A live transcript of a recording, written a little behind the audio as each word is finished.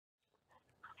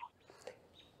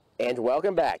And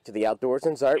welcome back to the Outdoors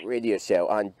and Art Radio Show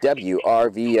on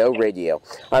WRVO Radio.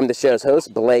 I'm the show's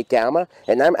host, Blake Alma,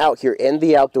 and I'm out here in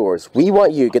the outdoors. We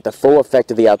want you to get the full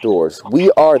effect of the outdoors. We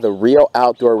are the real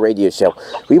outdoor radio show.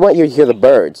 We want you to hear the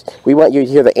birds. We want you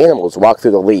to hear the animals walk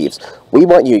through the leaves. We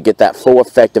want you to get that full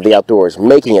effect of the outdoors,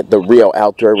 making it the real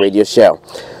outdoor radio show.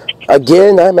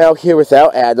 Again, I'm out here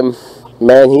without Adam.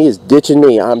 Man, he is ditching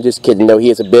me. I'm just kidding. No, he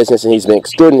has a business, and he's been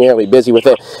extraordinarily busy with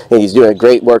it, and he's doing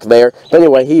great work there. But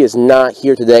anyway, he is not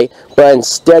here today. But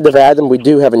instead of Adam, we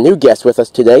do have a new guest with us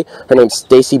today. Her name's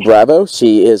Stacy Bravo.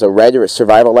 She is a writer at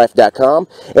survivallife.com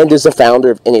and is the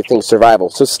founder of Anything Survival.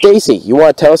 So, Stacy, you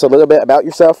want to tell us a little bit about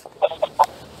yourself?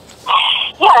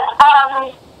 Yes.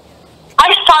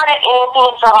 I started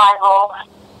Anything Survival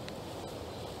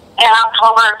in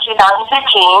October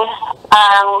 2015.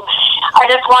 I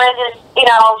just wanted to,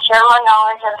 share my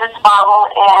knowledge of this bottle,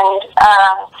 and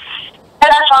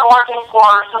then I started working for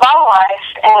Survival Life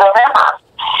in November.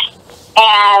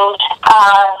 And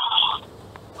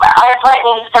I've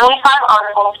written 75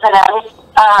 articles for them.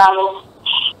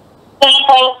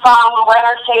 Anything from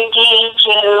weather safety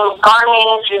to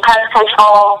gardening to pest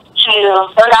control to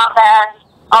bird out bags,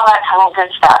 all that kind of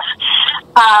good stuff.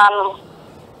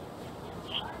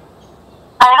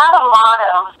 I have a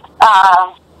motto,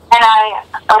 and I'm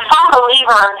a firm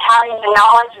believer in having the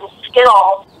knowledge and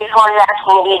skill before you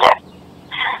actually need it.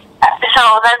 So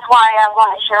that's why I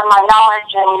want to share my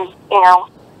knowledge, and,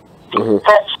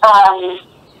 that's,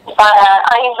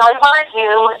 I enjoy what I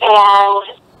do,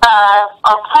 and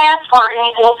our plans for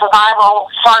Anything Survival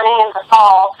starting in the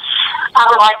fall, I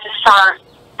would like to start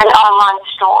an online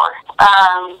store.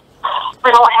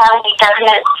 We don't have any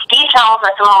definite details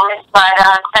at the moment, but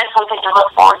that's something to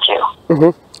look forward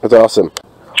to. That's awesome.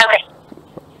 Okay.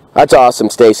 That's awesome,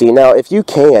 Stacy. Now, if you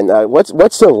can, what's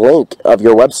the link of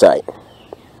your website?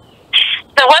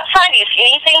 The website is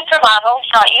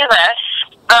anythingsurvival.us.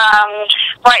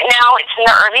 Right now, it's in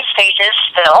the early stages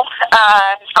still.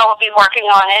 I will be working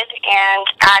on it and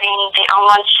adding the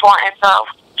online store info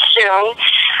soon.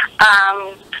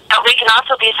 But we can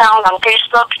also be found on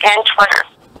Facebook and Twitter.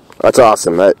 That's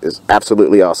awesome. That is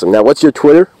absolutely awesome. Now, what's your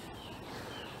Twitter?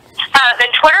 The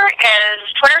Twitter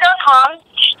is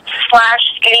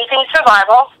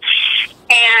twitter.com/anythingsurvival,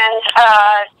 and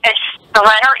it's the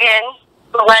letter N,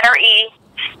 the letter E,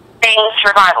 thing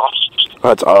survival.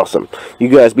 That's awesome. You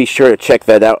guys be sure to check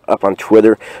that out up on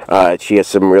Twitter. She has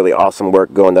some really awesome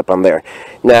work going up on there.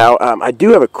 Now, I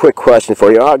do have a quick question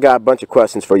for you. I got a bunch of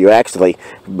questions for you, actually.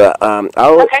 But I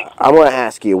want to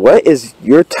ask you, what is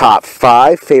your top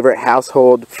 5 favorite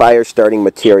household fire-starting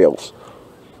materials?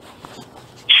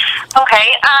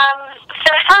 Okay. So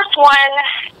the first one,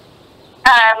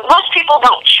 most people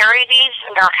don't carry these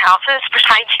in their houses, but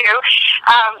I do.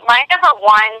 My number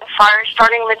 1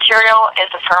 fire-starting material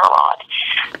is a ferro rod.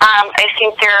 I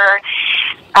think they're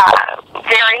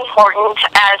very important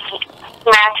as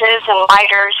matches and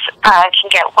lighters can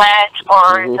get wet,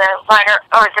 or the lighter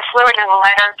or the fluid in the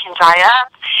lighter can dry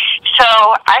up. So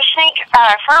I think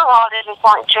ferro rod is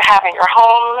important to have in your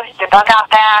home, your bug out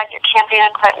bag, your camping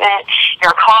equipment,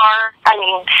 your car. I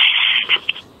mean,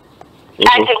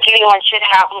 I think anyone should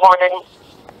have more than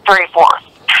 3 or 4.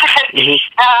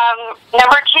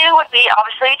 Number 2 would be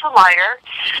obviously the lighter.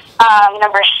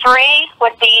 Number 3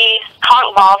 would be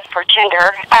cotton balls for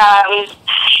tinder.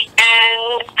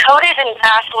 And coated in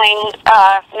Vaseline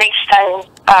makes them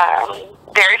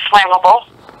very flammable.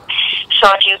 So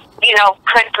if you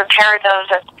could prepare those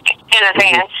in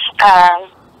advance.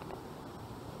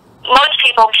 Most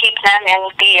people keep them in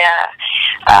the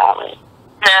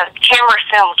camera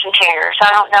film containers.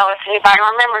 I don't know if anybody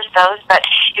remembers those, but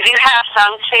if you have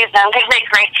some, save them. They make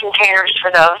great containers for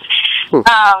those.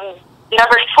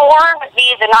 Number 4 would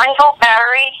be the 9-volt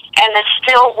battery and the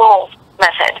steel wool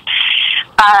method.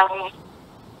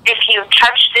 If you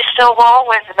touch the steel wool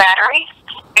with the battery,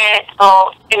 it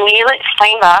will immediately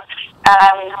flame up.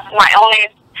 My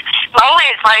only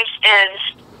advice is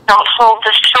don't hold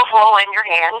the steel wool in your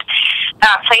hand.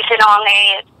 Place it on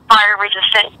a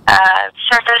fire-resistant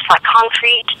surface like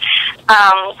concrete,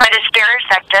 but it's very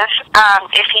effective.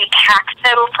 If you pack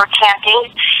them for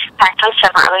camping, pack them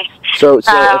separately.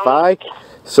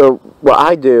 So what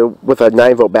I do with a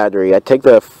 9-volt battery, I take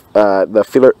the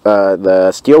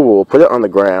steel wool, put it on the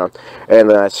ground, and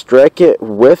then I strike it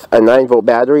with a 9-volt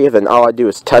battery, and then all I do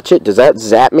is touch it. Does that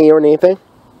zap me or anything?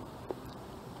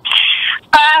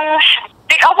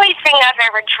 The only thing I've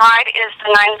ever tried is the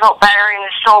 9-volt battery and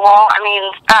the steel wool. I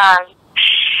mean,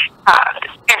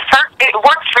 it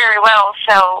works very well,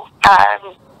 so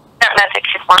that method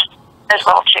should work as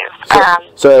well too.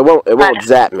 So it won't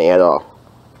zap me at all.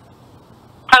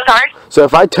 I'm sorry? So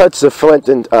if I touch the flint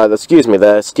and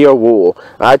the steel wool,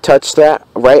 I touch that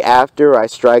right after I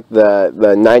strike the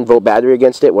 9-volt battery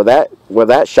against it. Will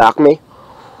that shock me?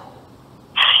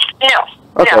 No.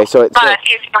 Okay, no. so but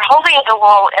if you're holding the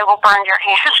wool, it will burn your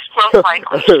hands most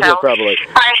likely. So probably.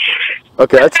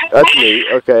 Okay, that's neat.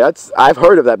 Okay, I've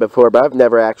heard of that before, but I've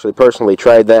never actually personally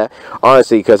tried that.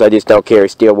 Honestly, because I just don't carry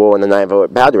steel wool and a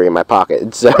 9-volt battery in my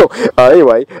pocket. So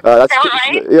anyway, that's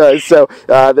right? yeah. So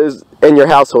there's in your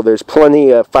household, there's plenty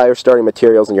of fire starting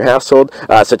materials in your household,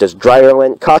 such as dryer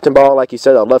lint, cotton ball. Like you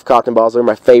said, I love cotton balls. They're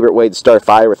my favorite way to start a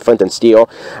fire with flint and steel.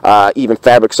 Even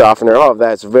fabric softener, all of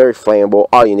that is very flammable.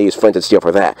 All you need is flint and steel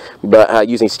for that. But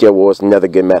using steel wool is another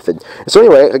good method. So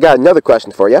anyway, I got another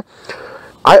question for you.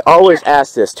 I always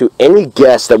ask this to any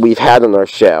guest that we've had on our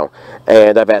show,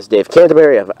 and I've asked Dave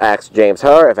Canterbury, I've asked James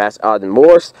Hart, I've asked Auden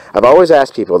Morse. I've always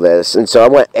asked people this, and so I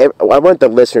want the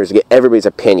listeners to get everybody's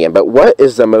opinion. But what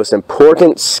is the most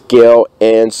important skill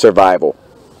in survival?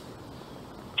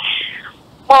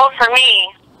 Well, for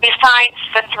me, besides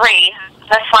the three,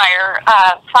 the fire,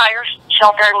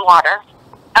 shelter, and water,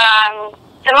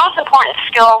 the most important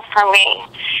skill for me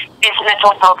is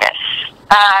mental focus.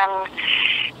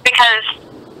 Because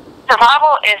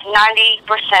survival is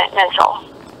 90% mental.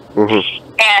 Mm-hmm.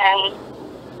 And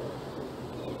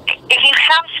if you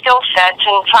have skill sets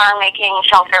in fire making,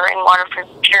 shelter, and water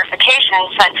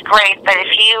purifications, that's great. But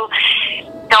if you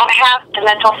don't have the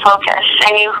mental focus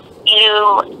and you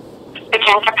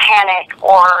begin to panic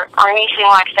or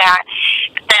anything like that,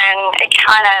 then it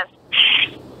kind of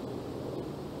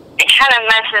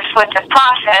messes with the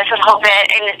process a little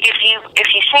bit. And if you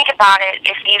think about it,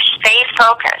 if you stay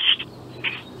focused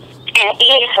in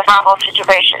any survival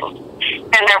situation,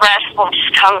 then the rest will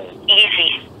just come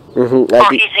easy. Mm-hmm.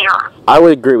 Or easier. I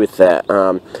would agree with that.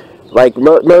 Like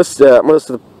most of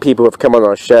the people who have come on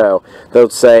our show, they'll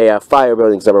say fire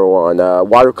building's number one,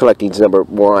 water collecting's number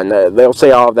one. They'll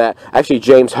say all of that. Actually,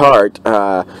 James Hart,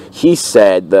 he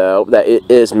said though that it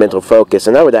is mental focus,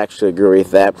 and I would actually agree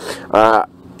with that.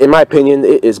 In my opinion,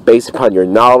 it is based upon your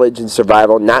knowledge in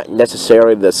survival, not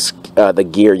necessarily the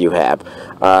gear you have.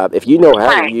 If you know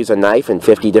how to use a knife in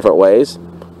 50 different ways,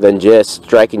 than just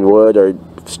striking wood or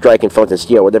striking flint and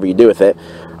steel, whatever you do with it,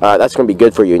 that's going to be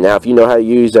good for you. Now, if you know how to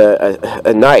use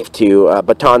a knife to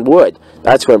baton wood,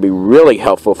 that's going to be really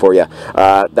helpful for you.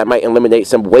 That might eliminate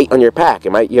some weight on your pack.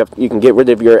 You can get rid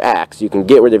of your axe. You can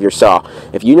get rid of your saw.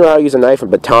 If you know how to use a knife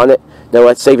and baton it, now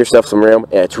let's save yourself some room.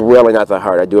 It's really not that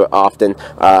hard. I do it often.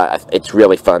 It's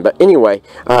really fun. But anyway,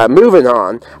 moving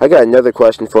on, I got another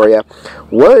question for you.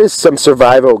 What is some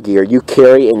survival gear you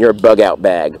carry in your bug-out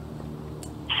bag?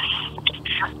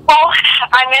 Well,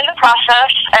 I'm in the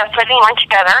process of putting one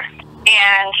together,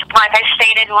 and like I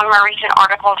stated in one of my recent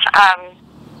articles,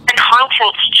 the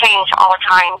contents change all the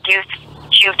time due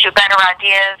to better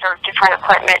ideas or different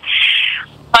equipment.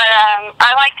 But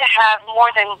I like to have more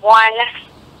than one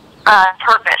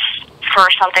purpose for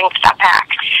something to pack.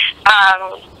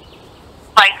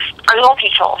 Like a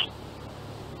multi-tool.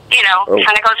 Kind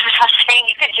of goes without saying,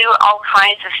 you could do all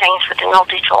kinds of things with the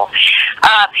multi-tool.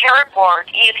 Paracord,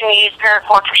 you can use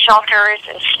paracord for shelters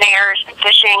and snares and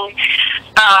fishing.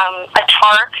 A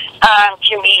tarp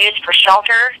can be used for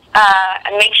shelter.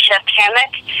 A makeshift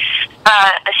hammock.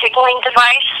 A signaling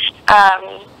device.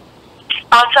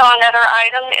 Also, another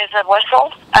item is a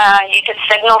whistle. You can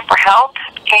signal for help,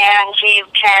 and you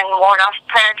can ward off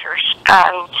predators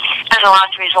as a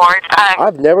last resort.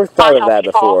 I've never thought of that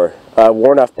before.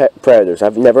 Ward off predators.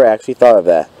 I've never actually thought of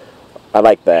that. I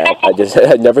like that. I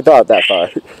never thought that far.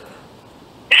 And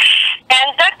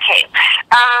duct tape.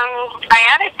 I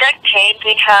added duct tape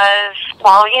because,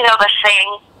 well, you know the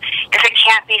saying, if it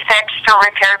can't be fixed or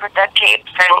repaired with duct tape,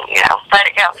 then, let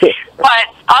it go. But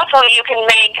also you can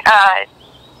make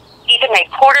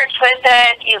quarters with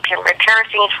it. You can repair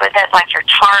things with it, like your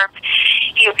tarp.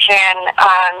 You can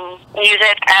use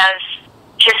it as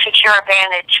to secure a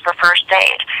bandage for first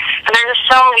aid. And there's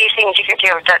so many things you can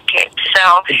do with duct tape.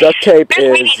 So duct tape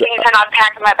there's many things that I'll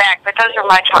pack in my bag, but those are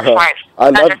my top five. I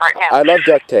love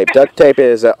duct tape. Duct tape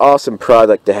is an awesome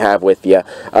product to have with you.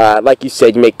 Like you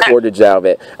said, you make cordage out of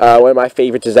it. One of my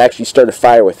favorites is actually start a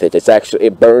fire with it.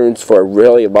 It burns for a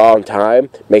really long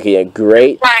time, making a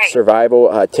great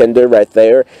survival tinder right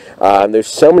there. There's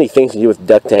so many things to do with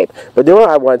duct tape. But you know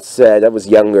what I once said? I was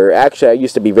younger. Actually, I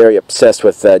used to be very obsessed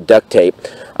with duct tape.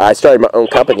 I started my own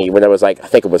company when I was I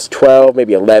think it was 12,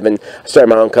 maybe 11. I started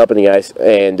my own company,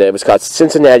 and it was called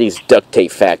Cincinnati's Duct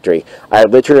Tape Factory. I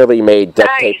literally made duct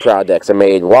tape products. I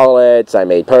made wallets, I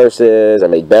made purses, I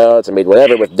made belts, I made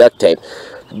whatever with duct tape.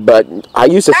 But I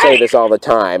used to say this all the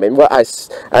time, and I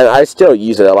still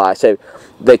use it a lot. I say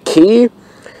the key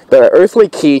The earthly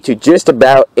key to just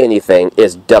about anything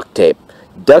is duct tape.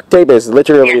 Duct tape is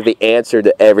literally the answer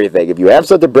to everything. If you have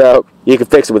something broke, you can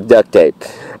fix it with duct tape.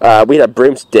 We had a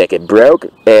broomstick. It broke,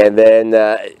 and then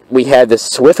we had this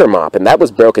Swiffer mop, and that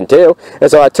was broken too. And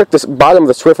so I took the bottom of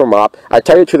the Swiffer mop, I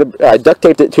tied it to the, I duct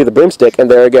taped it to the broomstick, and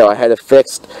there we go. I had a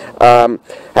fixed,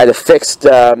 fixed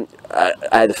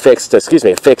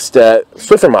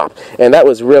Swiffer mop, and that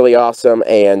was really awesome,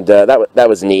 and that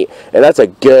was neat. And that's a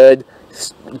good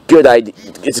idea.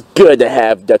 It's good to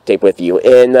have duct tape with you.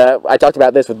 And I talked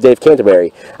about this with Dave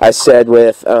Canterbury. I said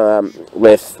with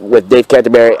Dave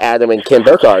Canterbury, Adam, and Kim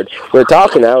Burkhardt, we were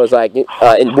talking. I was like,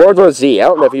 in World War Z. I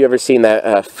don't know if you've ever seen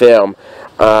that film.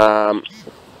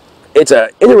 It's an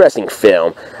interesting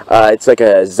film. It's like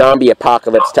a zombie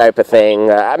apocalypse type of thing.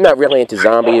 I'm not really into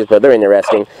zombies, but they're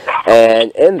interesting.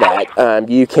 And in that,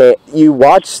 you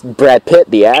watch Brad Pitt,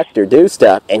 the actor, do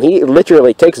stuff, and he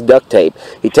literally takes duct tape.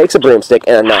 He takes a broomstick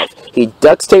and a knife. He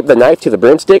duct taped the knife to the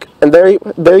broomstick, and there you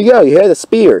go. You had a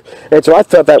spear. And so I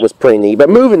thought that was pretty neat. But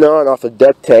moving on off of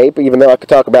duct tape, even though I could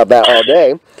talk about that all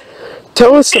day.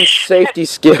 Tell us some safety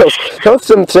skills. Tell us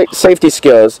some safety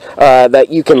skills that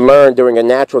you can learn during a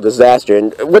natural disaster.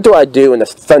 And what do I do in a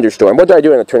thunderstorm? What do I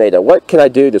do in a tornado? What can I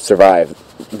do to survive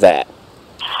that?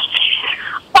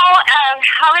 Well,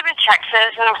 I live in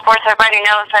Texas, and of course everybody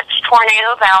knows that's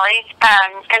Tornado Valley.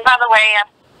 And by the way,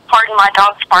 pardon my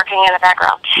dog's barking in the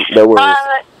background. No worries.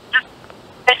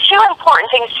 The two important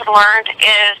things to learn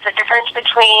is the difference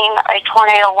between a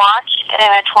tornado watch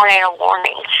and a tornado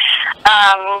warning.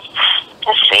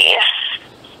 Let's see.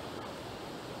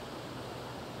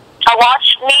 A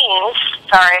watch means,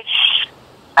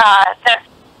 that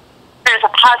there's a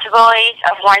possibility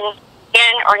of one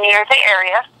in or near the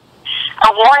area.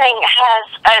 A warning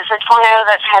is a tornado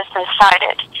that has been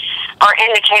sighted or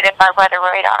indicated by weather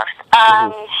radar.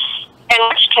 In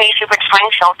which case you would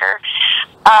find shelter.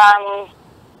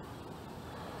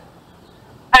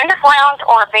 Underground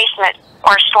or a basement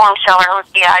or a storm cellar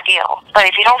would be ideal. But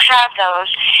if you don't have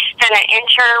those, then an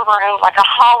interior room, like a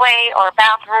hallway or a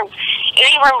bathroom,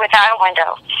 any room without a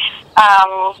window.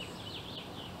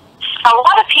 A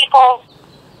lot of people,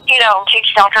 take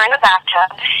shelter in the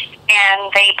bathtub,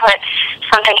 and they put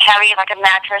something heavy like a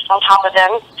mattress on top of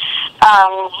them.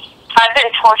 I've been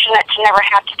fortunate to never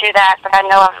have to do that, but I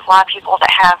know of a lot of people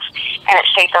that have, and it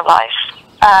saved their life.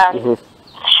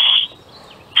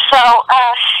 So,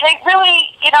 they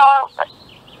really,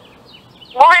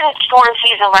 we're in storm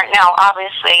season right now,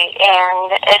 obviously,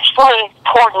 and it's really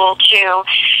important to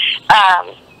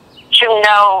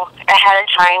know ahead of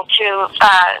time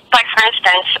like for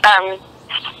instance,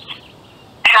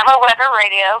 have a weather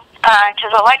radio,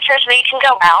 because electricity can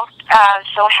go out,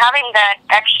 so having that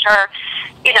extra,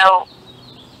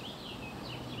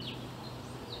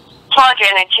 plug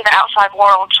in into the outside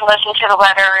world to listen to the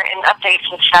weather and updates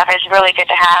and stuff is really good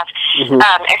to have.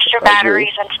 Extra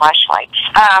batteries and flashlights.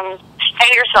 And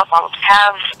your cell phone.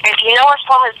 If you know a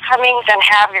storm is coming, then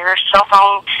have your cell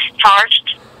phone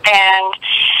charged, and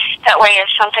that way if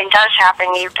something does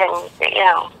happen, you can,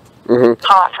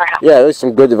 call out for help. Yeah, there's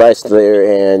some good advice there,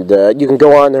 and you can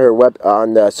go on her web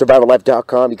on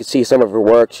survivallife.com. You can see some of her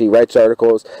work. She writes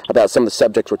articles about some of the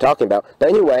subjects we're talking about. But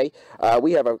anyway,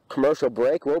 we have a commercial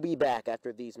break. We'll be back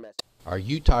after these messages. Are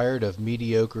you tired of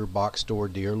mediocre box store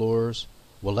deer lures?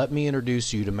 Well, let me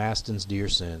introduce you to Maston's Deer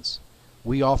Scents.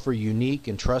 We offer unique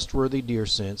and trustworthy deer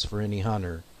scents for any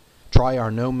hunter. Try our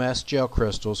no-mess gel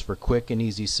crystals for quick and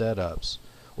easy setups,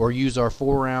 or use our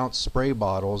 4-ounce spray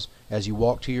bottles as you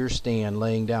walk to your stand,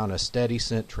 laying down a steady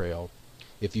scent trail.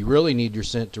 If you really need your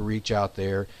scent to reach out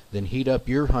there, then heat up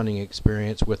your hunting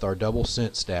experience with our double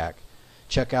scent stack.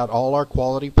 Check out all our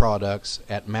quality products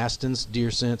at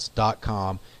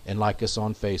mastonsdeerscents.com and like us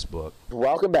on Facebook.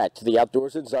 Welcome back to the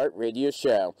Outdoors and Art Radio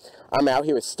Show. I'm out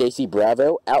here with Stacy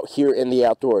Bravo, out here in the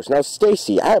outdoors. Now,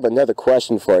 Stacy, I have another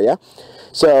question for you.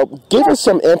 So, give us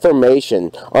some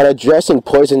information on addressing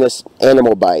poisonous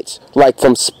animal bites, like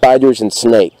from spiders and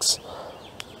snakes.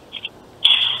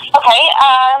 Okay,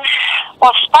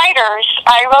 well, spiders,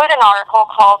 I wrote an article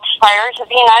called Spiders of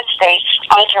the United States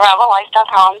on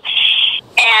survivallife.com,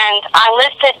 and I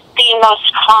listed the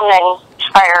most common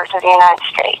spiders of the United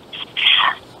States.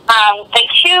 The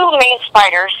two main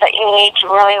spiders that you need to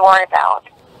really worry about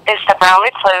is the brown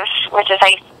recluse, which is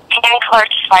a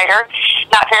tan-colored spider,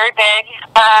 not very big,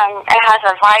 and has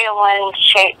a violin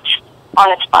shape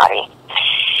on its body.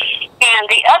 And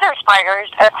the other spiders,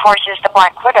 of course, is the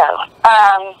black widow,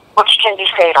 which can be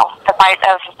fatal. The bite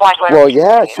of black widow. Well,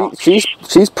 yeah,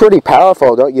 she's pretty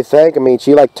powerful, don't you think? I mean,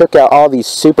 she took out all these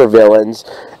supervillains,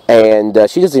 and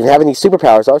she doesn't even have any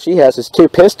superpowers. All she has is 2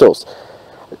 pistols.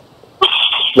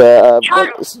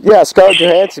 True. Yeah, Scarlett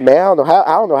Johansson, man. I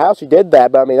don't know how she did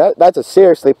that, but I mean that's a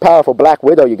seriously powerful Black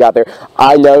Widow you got there.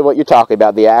 I know what you're talking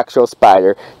about, the actual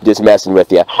spider. Just messing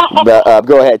with you. But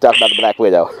go ahead, talk about the Black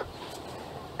Widow.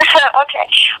 Okay.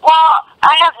 Well,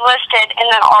 I have listed in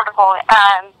an article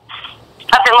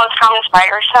of the most common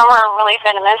spiders. Some are really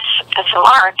venomous and some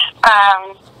aren't.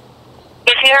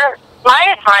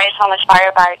 My advice on the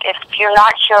spider bite, if you're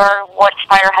not sure what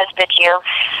spider has bit you,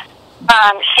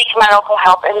 seek medical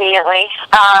help immediately.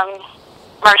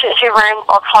 Emergency room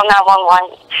or call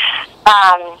 911.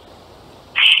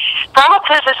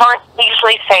 Thrombophlebitis aren't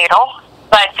usually fatal,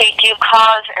 but they do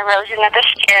cause erosion of the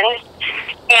skin,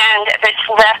 and if it's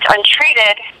left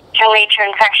untreated, can lead to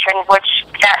infection, which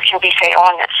that can be fatal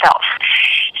in itself.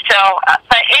 So,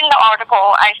 but in the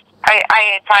article, I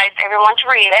advise everyone to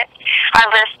read it.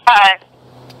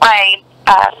 I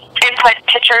input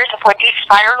pictures of what each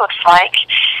spider looks like.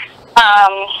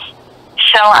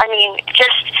 So, I mean,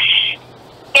 just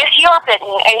if you're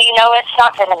bitten and you know it's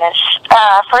not venomous,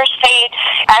 first aid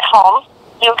at home.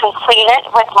 You can clean it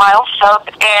with mild soap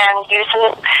and use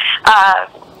some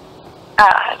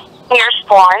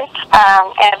Neosporin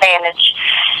and a bandage.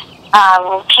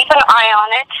 Keep an eye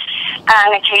on it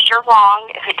in case you're wrong.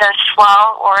 If it does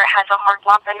swell or it has a hard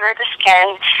lump under the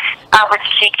skin, I would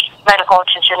seek medical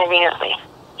attention immediately.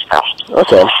 So.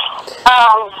 Okay.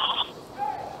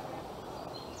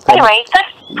 Anyway,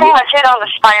 that's pretty much it on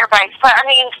the spider bites. But I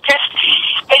mean,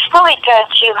 it's really good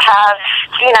to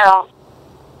have,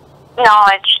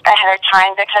 knowledge ahead of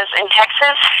time, because in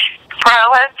Texas, where I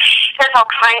live, there's all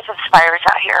kinds of spiders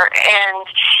out here, and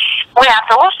we have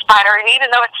the wolf spider, and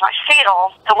even though it's not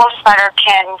fatal, the wolf spider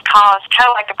can cause kind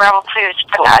of like the Bravo flues,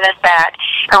 but not as bad,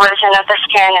 erosion of the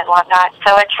skin and whatnot.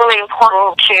 So it's really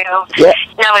important to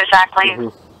know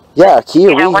exactly. Yeah,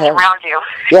 here we what's have. Around you.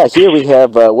 Yeah, here we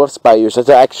have wolf spiders. It's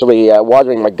actually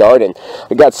watering my garden.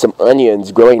 I got some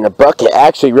onions growing in a bucket. I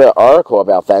actually read an article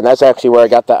about that, and that's actually where I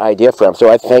got the idea from. So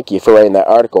I thank you for writing that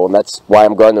article, and that's why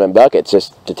I'm growing them in buckets,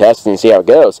 just to test and see how it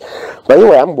goes. But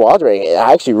anyway, I'm watering it.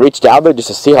 I actually reached out there just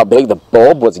to see how big the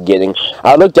bulb was getting.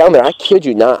 I looked down there. I kid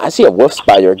you not. I see a wolf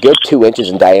spider a good 2 inches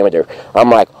in diameter. I'm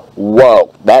like,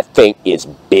 whoa, that thing is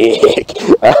big.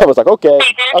 I was like, okay,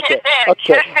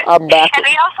 I'm back. And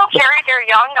they also carry their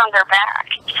young on their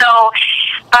back. So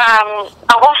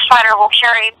a wolf spider will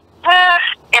carry,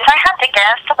 if I have to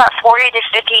guess, about 40 to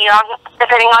 50 young,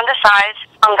 depending on the size,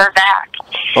 on their back.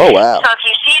 Oh, wow. So if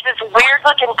you see this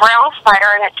weird-looking brown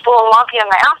spider and it's full of lumpy on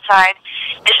the outside,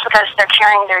 it's because they're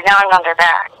carrying their young on their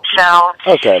back. So...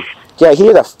 Okay. Yeah, he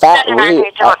had a fat rear.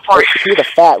 He had a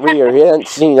fat rear. He didn't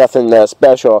see nothing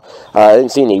special. I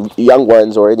didn't see any young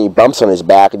ones or any bumps on his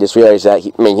back. I just realized that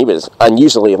he was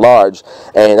unusually large,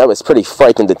 and I was pretty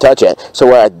frightened to touch it. So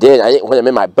what I did, I didn't put him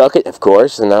in my bucket, of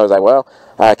course, and I was like, well,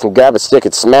 I can grab a stick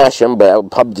and smash him, but I would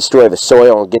probably destroy the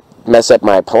soil and mess up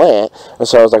my plant. And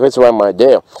so I was like, what's what I'm going to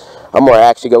do? I'm going to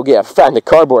actually go find the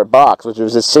cardboard box, which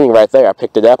was just sitting right there. I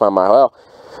picked it up. I'm like, well,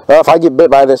 if I get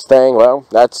bit by this thing, well,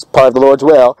 that's part of the Lord's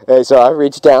will. And so I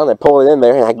reach down and pull it in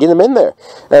there, and I get him in there.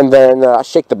 And then I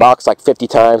shake the box like 50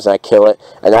 times, and I kill it.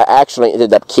 And I actually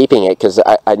ended up keeping it because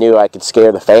I knew I could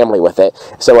scare the family with it.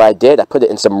 So what I did, I put it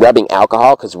in some rubbing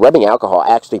alcohol, because rubbing alcohol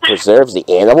actually preserves the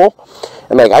animal.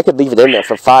 And like, I could leave it in there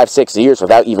for 5-6 years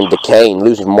without even decaying,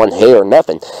 losing one hair or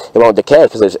nothing. It won't decay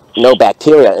because there's no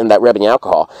bacteria in that rubbing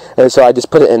alcohol. And so I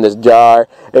just put it in this jar.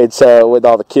 And so when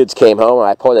all the kids came home,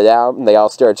 I pulled it out, and they all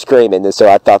started screaming. And so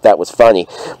I thought that was funny.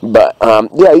 But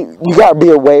yeah, you got to be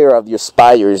aware of your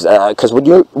spiders, because when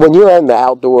you're in the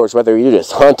outdoors, whether you're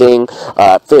just hunting,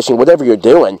 fishing, whatever you're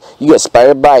doing, you get a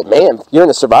spider bite. Man, you're in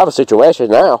a survival situation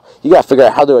now. You got to figure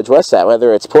out how to address that,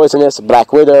 whether it's poisonous,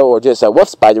 Black Widow, or just a wolf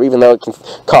spider, even though it can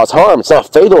cause harm. It's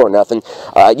not fatal or nothing.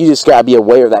 You just got to be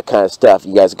aware of that kind of stuff.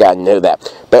 You guys got to know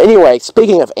that. But anyway,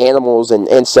 speaking of animals and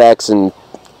insects and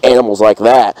animals like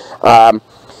that,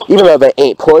 even though they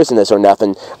ain't poisonous or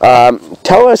nothing,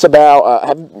 tell us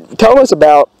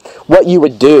about what you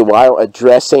would do while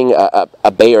addressing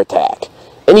a bear attack.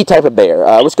 Any type of bear.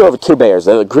 Let's go over 2 bears,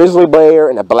 a grizzly bear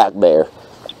and a black bear.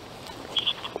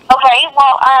 Okay,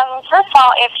 well, first of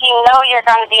all, if you know you're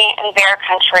going to be in bear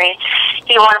country,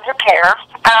 you want to prepare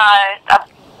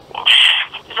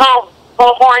little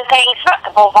bullhorn things, not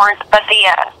the bullhorn, but the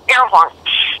air horn.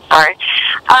 Sorry.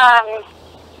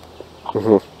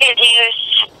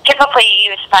 Is typically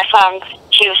used by some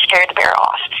to scare the bear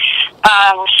off.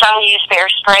 Some use bear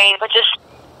spray, which is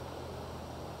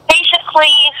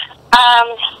basically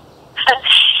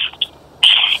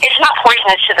it's not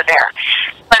poisonous to the bear,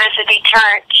 but it's a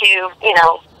deterrent to,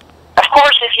 of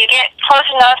course, if you get close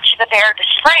enough to the bear to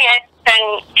spray it,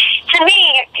 And to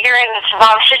me, you're in a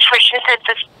survival situation that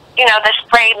the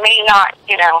spray may not,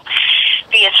 be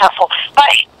as helpful. But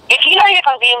if you know you're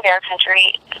going to be in bear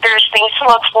country, there's things to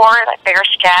look for, like bear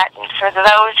scat. And for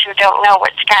those who don't know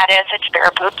what scat is, it's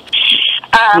bear poop.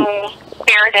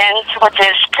 Bear dens, which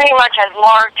is pretty much a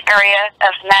large area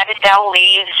of matted down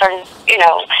leaves and,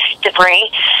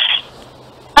 debris.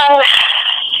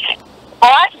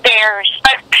 Black bears,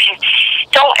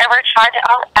 don't ever try to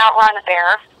outrun a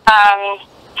bear.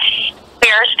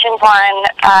 Bears can run,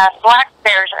 black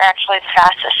bears are actually the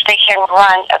fastest. They can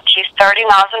run up to 30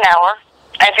 miles an hour.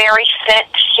 A very fit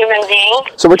human being.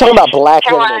 So we're talking about black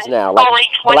widows now. Like only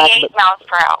 28 miles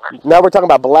per hour. Now we're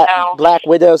talking about black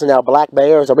widows and now black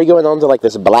bears. Are we going on to like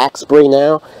this black spree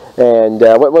now? And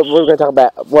what we're going to talk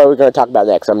about? What are we going to talk about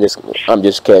next? I'm just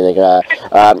kidding.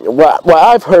 What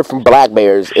I've heard from black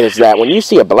bears is that when you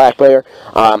see a black bear,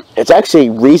 it's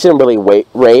actually reasonably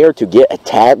rare to get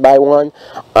attacked by one.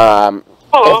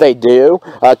 If they do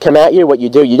come at you, what you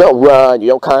do, you don't run, you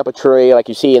don't climb up a tree like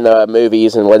you see in the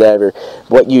movies and whatever.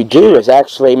 What you do is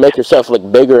actually make yourself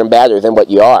look bigger and badder than what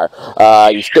you are.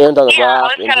 You stand on a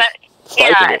rock and just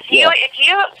fight it. If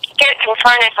you get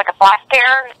confronted with like a black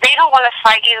bear, they don't want to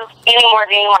fight you any more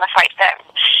than you want to fight them.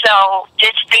 So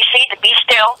just be safe, to be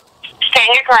still, stand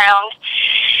your ground,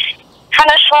 kind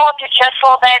of swell up your chest a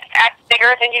little bit, act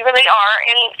bigger than you really are,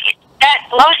 and that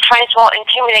most times will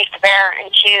intimidate the bear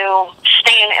into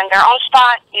staying in their own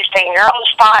spot. You stay in your own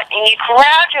spot, and you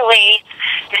gradually,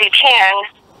 if you can,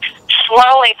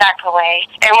 slowly back away.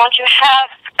 And once you have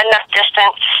enough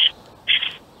distance,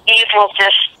 you can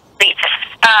just leave.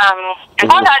 And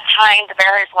by that time, the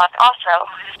bear is left also.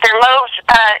 Their most,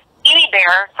 any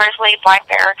bear, grizzly, black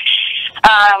bear,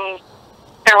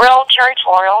 they're real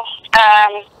territorial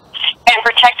and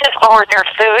protective over their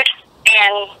food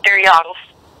and their young.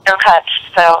 Their cubs.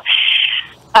 So,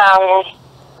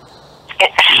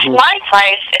 my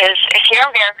advice is, if you're in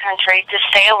bear country, just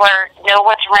stay alert, know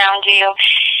what's around you.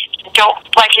 Don't,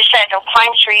 like you said, don't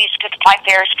climb trees, because black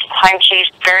bears can climb trees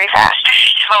very fast.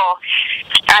 So,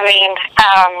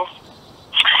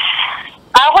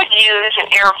 I would use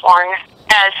an air horn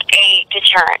as a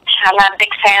deterrent. I'm not a big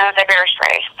fan of the bear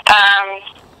spray.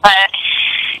 But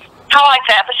kind of like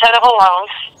the episode of Alone,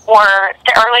 or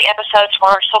the early episodes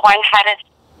where someone had an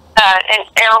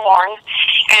air horn,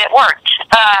 and it worked.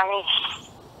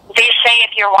 They say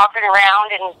if you're walking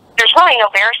around and there's really no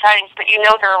bear sightings, but you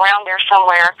know they're around there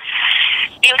somewhere,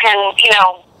 you can,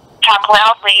 talk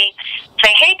loudly,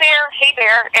 say, hey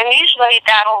bear, and usually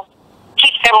that'll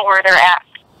keep them where they're at.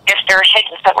 If they're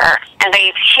hidden somewhere and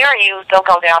they hear you, they'll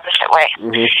go the opposite way.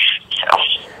 So.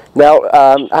 Now,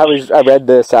 I read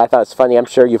this. I thought it's funny. I'm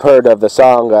sure you've heard of the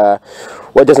song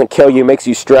 "What Doesn't Kill You Makes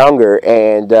You Stronger,"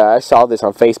 and I saw this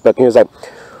on Facebook. And he was like,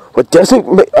 "What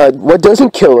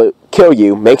doesn't kill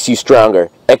you makes you stronger,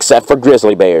 except for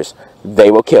grizzly bears. They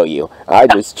will kill you." I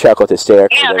just chuckled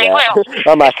hysterically. Yeah, they will. They're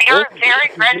very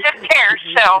aggressive bears.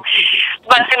 So,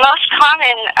 but the most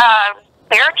common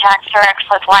bear attacks are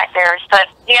actually black bears. But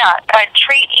yeah,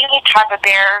 treat any type of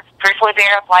bear, grizzly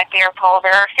bear, black bear, polar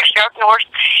bear, north.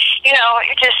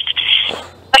 It just.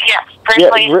 But yeah,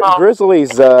 grizzlies. Yeah,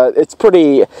 grizzlies. It's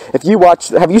pretty. If you watch,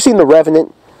 have you seen The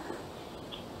Revenant?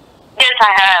 Yes,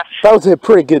 I have. That was a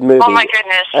pretty good movie. Oh my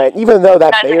goodness! Even though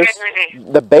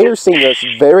the bear scene was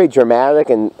very dramatic,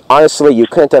 and honestly, you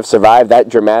couldn't have survived that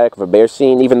dramatic of a bear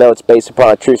scene, even though it's based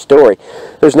upon a true story.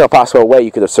 There's no possible way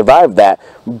you could have survived that.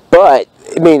 But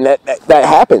I mean, that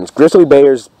happens. Grizzly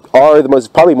bears are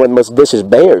probably one of the most vicious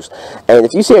bears, and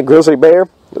if you see a grizzly bear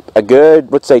a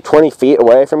good, let's say, 20 feet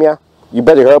away from you, you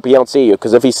better hope he don't see you,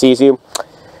 because if he sees you,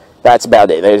 that's about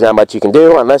it. There's not much you can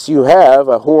do unless you have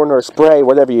a horn or a spray,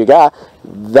 whatever you got.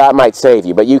 That might save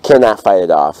you, but you cannot fight it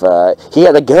off. He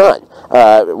had a gun.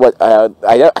 I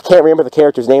can't remember the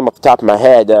character's name off the top of my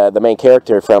head. The main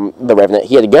character from The Revenant,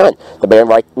 he had a gun. The bear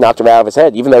knocked him out of his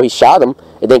head. Even though he shot him,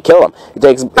 it didn't kill him. It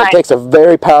takes a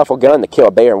very powerful gun to kill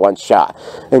a bear in one shot.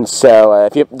 And so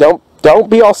if you don't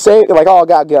be all safe like, oh, I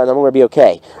got a gun, I'm going to be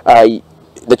okay.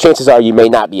 The chances are you may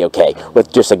not be okay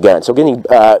with just a gun. So getting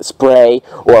spray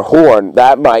or horn,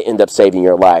 that might end up saving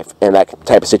your life in that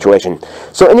type of situation.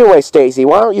 So anyway, Stacy,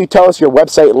 why don't you tell us your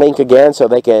website link again so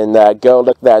they can go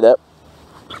look that up?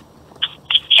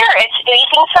 Sure, it's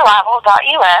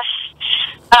anythingsurvival.us.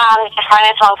 You can find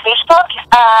us on Facebook,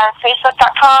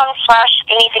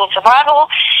 facebook.com/anythingsurvival,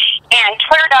 and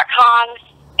twitter.com,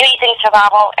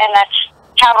 anythingsurvival, and that's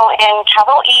capital N,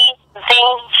 capital E,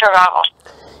 Zing Survival.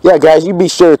 Yeah, guys, you be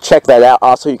sure to check that out.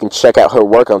 Also, you can check out her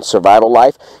work on survival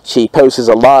life. She posts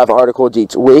a lot of articles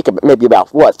each week, maybe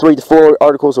about, what, 3 to 4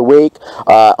 articles a week.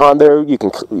 On there, you can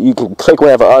click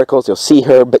one of her articles. You'll see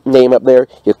her name up there.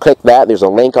 You click that. There's a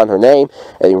link on her name,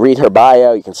 and you read her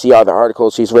bio. You can see all the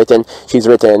articles she's written. She's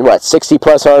written, what,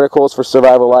 60-plus articles for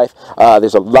survival life.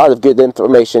 There's a lot of good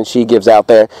information she gives out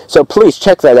there. So please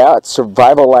check that out at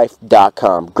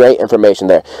survivallife.com. Great information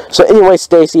there. So anyway,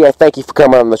 Stacy, I thank you for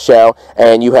coming on the show,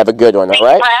 and you have a good one, all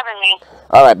right? Thanks for having me.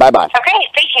 All right, bye-bye. Okay,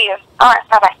 thank you. All right,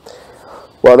 bye-bye.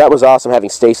 Well, that was awesome having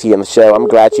Stacy on the show. I'm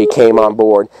glad she came on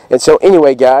board. And so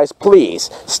anyway, guys, please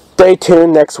stay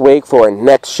tuned next week for our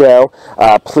next show.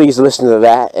 Please listen to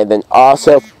that. And then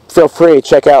also feel free to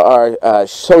check out our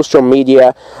social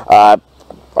media,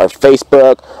 our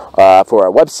Facebook, for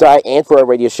our website, and for our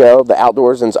radio show. The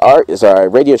Outdoors and Art is our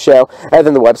radio show, and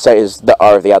then the website is the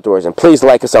Art of the Outdoors. And please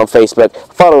like us on Facebook,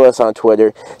 follow us on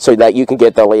Twitter, so that you can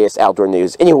get the latest outdoor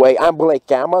news. Anyway, I'm Blake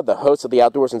Gama, the host of the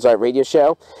Outdoors and Art radio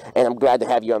show, and I'm glad to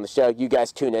have you on the show. You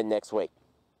guys tune in next week.